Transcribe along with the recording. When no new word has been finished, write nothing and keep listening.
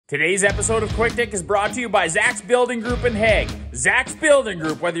Today's episode of Quick Take is brought to you by Zach's Building Group in Hague. Zach's Building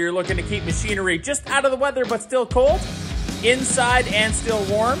Group, whether you're looking to keep machinery just out of the weather but still cold, inside and still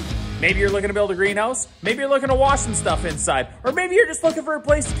warm, maybe you're looking to build a greenhouse, maybe you're looking to wash some stuff inside, or maybe you're just looking for a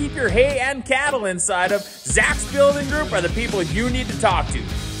place to keep your hay and cattle inside of, Zach's Building Group are the people you need to talk to.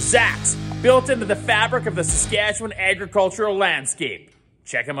 Zach's, built into the fabric of the Saskatchewan agricultural landscape.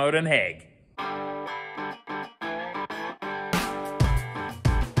 Check them out in Hague.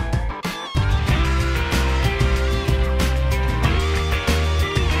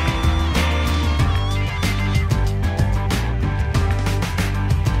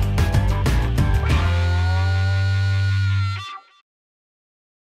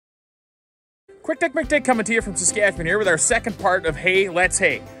 Quick Take coming to you from Saskatchewan here with our second part of Hey, Let's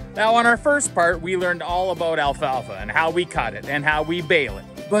Hay. Now on our first part, we learned all about alfalfa and how we cut it and how we bale it.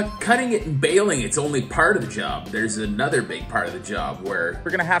 But cutting it and baling, it's only part of the job. There's another big part of the job where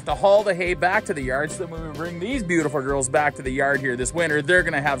we're gonna have to haul the hay back to the yard so that when we bring these beautiful girls back to the yard here this winter, they're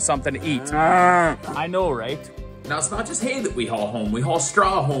gonna have something to eat. I know, right? Now, it's not just hay that we haul home, we haul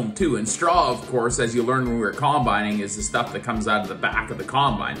straw home too. And straw, of course, as you learned when we were combining, is the stuff that comes out of the back of the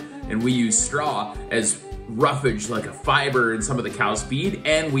combine. And we use straw as roughage, like a fiber in some of the cow's feed,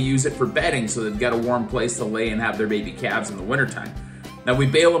 and we use it for bedding so they've got a warm place to lay and have their baby calves in the wintertime. Now, we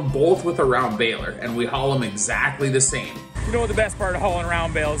bale them both with a round baler, and we haul them exactly the same. You know what the best part of hauling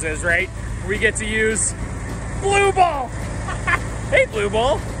round bales is, right? We get to use Blue Ball! Hey, Blue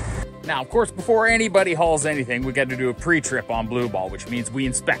Ball! Now, of course, before anybody hauls anything, we got to do a pre-trip on Blue Ball, which means we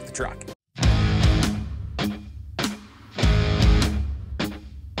inspect the truck.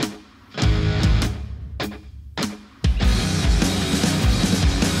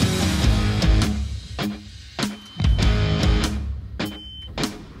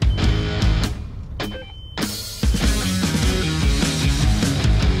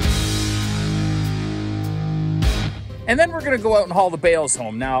 And then we're gonna go out and haul the bales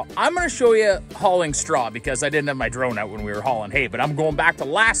home. Now, I'm gonna show you hauling straw because I didn't have my drone out when we were hauling hay, but I'm going back to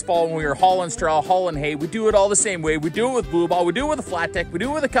last fall when we were hauling straw, hauling hay. We do it all the same way. We do it with Blue Ball, we do it with a flat deck, we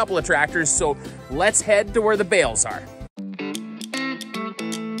do it with a couple of tractors, so let's head to where the bales are.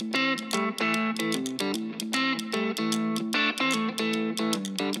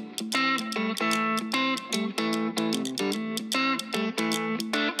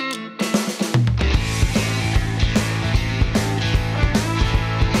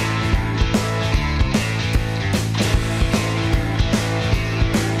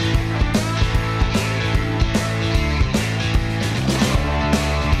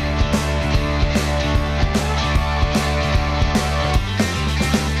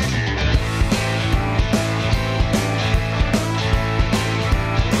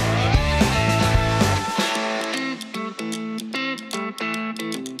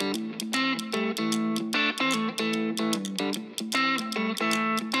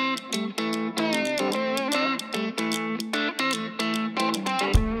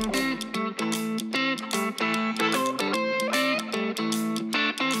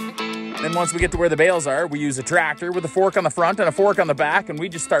 Then once we get to where the bales are, we use a tractor with a fork on the front and a fork on the back, and we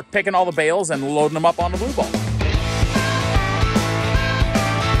just start picking all the bales and loading them up on the Blue Ball.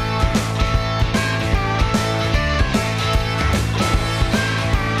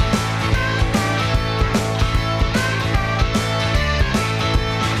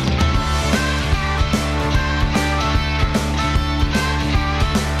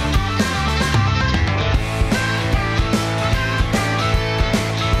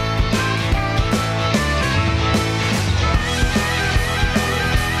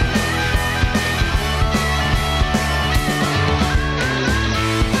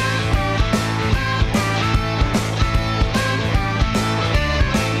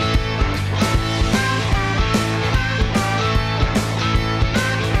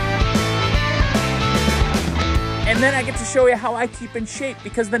 And then I get to show you how I keep in shape,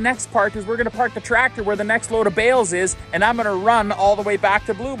 because the next part is we're gonna park the tractor where the next load of bales is, and I'm gonna run all the way back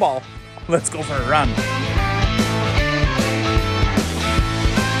to Blue Ball. Let's go for a run.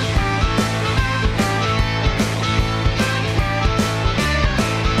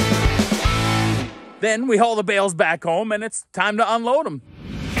 Then we haul the bales back home and it's time to unload them.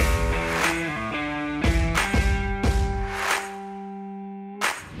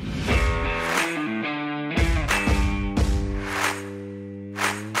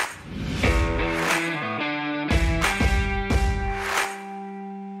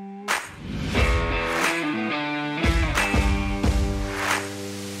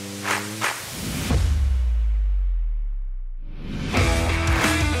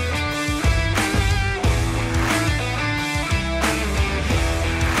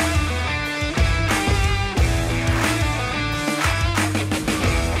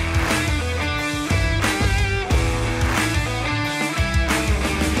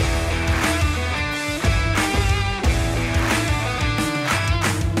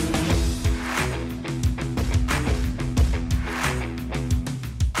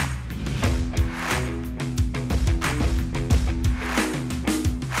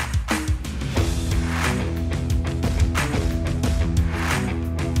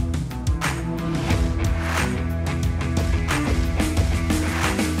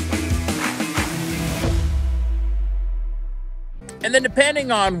 And then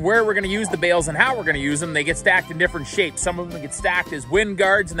depending on where we're gonna use the bales and how we're gonna use them, they get stacked in different shapes. Some of them get stacked as wind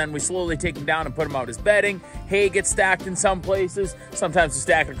guards, and then we slowly take them down and put them out as bedding. Hay gets stacked in some places. Sometimes we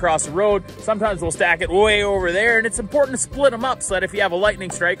stack it across the road. Sometimes we'll stack it way over there, and it's important to split them up so that if you have a lightning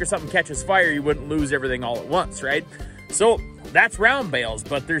strike or something catches fire, you wouldn't lose everything all at once, right? So that's round bales,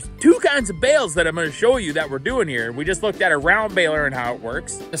 but there's two kinds of bales that I'm gonna show you that we're doing here. We just looked at a round baler and how it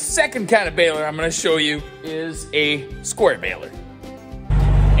works. The second kind of baler I'm gonna show you is a square baler.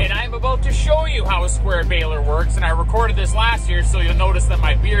 And I'm about to show you how a square baler works, and I recorded this last year, so you'll notice that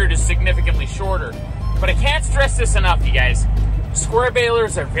my beard is significantly shorter. But I can't stress this enough, you guys. Square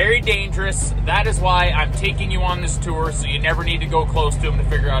balers are very dangerous. That is why I'm taking you on this tour, so you never need to go close to them to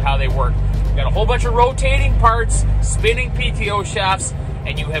figure out how they work. We've got a whole bunch of rotating parts, spinning PTO shafts,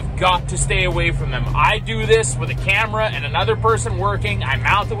 and you have got to stay away from them. I do this with a camera and another person working. I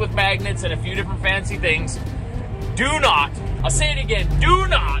mount it with magnets and a few different fancy things. Do not, I'll say it again, do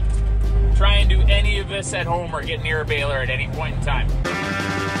not try and do any of this at home or get near a baler at any point in time.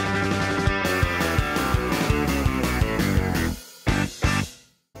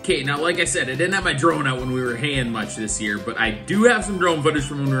 Okay, now like I said, I didn't have my drone out when we were haying much this year, but I do have some drone footage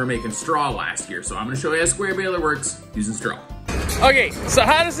from when we were making straw last year, so I'm gonna show you how a square baler works using straw. Okay, so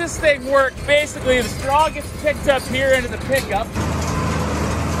how does this thing work? Basically, the straw gets picked up here into the pickup.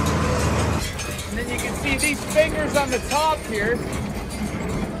 And then you can see these fingers on the top here.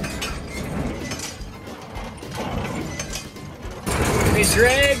 They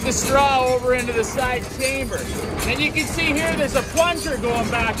drag the straw over into the side chamber. And you can see here there's a plunger going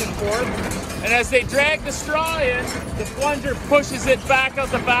back and forth. And as they drag the straw in, the plunger pushes it back out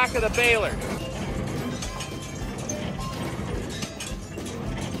the back of the baler.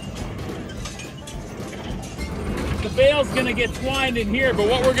 The bale's gonna get twined in here, but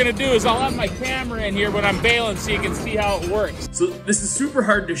what we're gonna do is I'll have my camera in here when I'm baling so you can see how it works. So this is super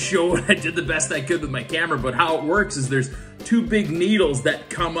hard to show, and I did the best I could with my camera, but how it works is there's two big needles that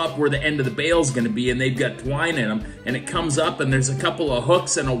come up where the end of the bale's gonna be, and they've got twine in them, and it comes up and there's a couple of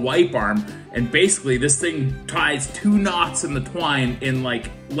hooks and a wipe arm, and basically this thing ties 2 knots in the twine in like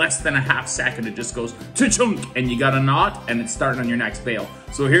less than a half second. It just goes cha-chunk, and you got a knot, and it's starting on your next bale.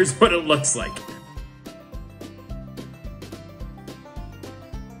 So here's what it looks like.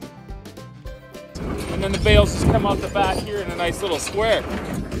 And then the bales just come out the back here in a nice little square.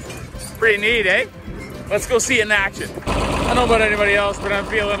 Pretty neat, eh? Let's go see it in action. I don't know about anybody else, but I'm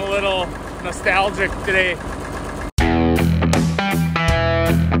feeling a little nostalgic today.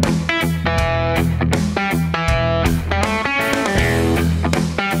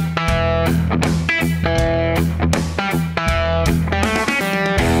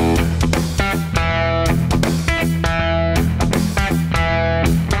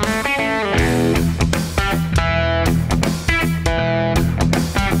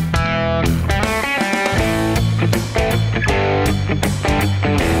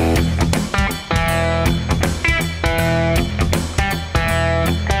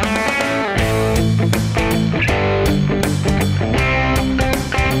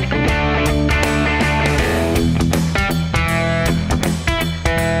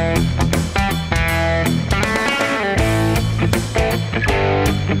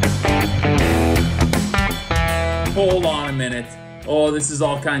 Hold on a minute. Oh, this is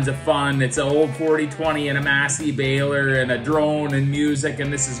all kinds of fun. It's an old 40-20 and a Massey baler and a drone and music,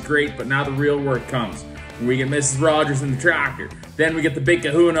 and this is great, but now the real work comes. We get Mrs. Rogers in the tractor. Then we get the big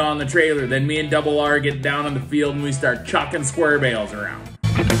kahuna on the trailer. Then me and Double R get down on the field and we start chucking square bales around.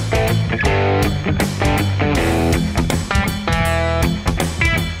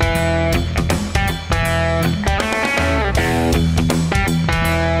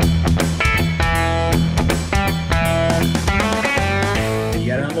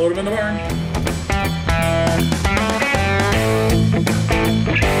 Load them in the barn.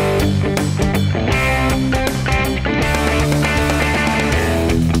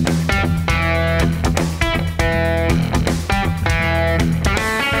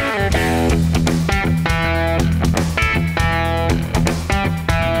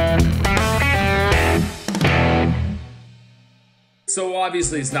 So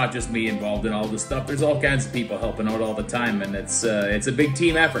obviously it's not just me involved in all this stuff. There's all kinds of people helping out all the time, and it's a big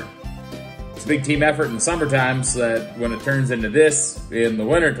team effort. It's a big team effort in the summertime, so that when it turns into this in the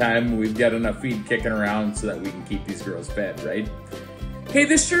wintertime, we've got enough feed kicking around so that we can keep these girls fed, right? Hey,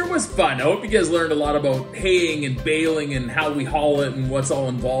 this sure was fun. I hope you guys learned a lot about haying and baling and how we haul it and what's all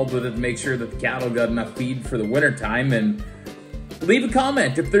involved with it to make sure that the cattle got enough feed for the wintertime. And leave a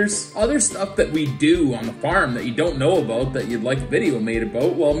comment. If there's other stuff that we do on the farm that you don't know about that you'd like a video made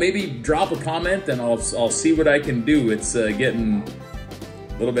about, well, maybe drop a comment and I'll see what I can do. It's getting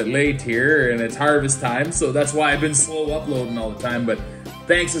a little bit late here and it's harvest time, so that's why I've been slow uploading all the time. But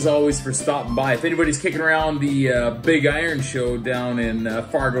thanks as always for stopping by. If anybody's kicking around the Big Iron Show down in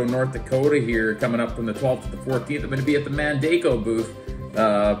Fargo, North Dakota here, coming up from the 12th to the 14th, I'm going to be at the Madako booth,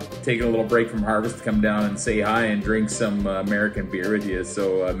 taking a little break from harvest to come down and say hi and drink some American beer with you.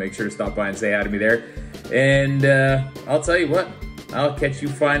 So make sure to stop by and say hi to me there. And I'll tell you what, I'll catch you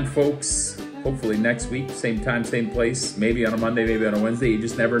fine folks hopefully next week, same time, same place, maybe on a Monday, maybe on a Wednesday. You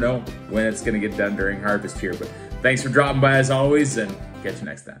just never know when it's going to get done during harvest here. But thanks for dropping by as always, and catch you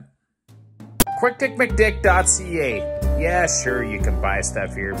next time. QuickTickMcDick.ca. Yeah, sure, you can buy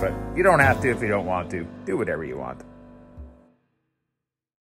stuff here, but you don't have to if you don't want to. Do whatever you want.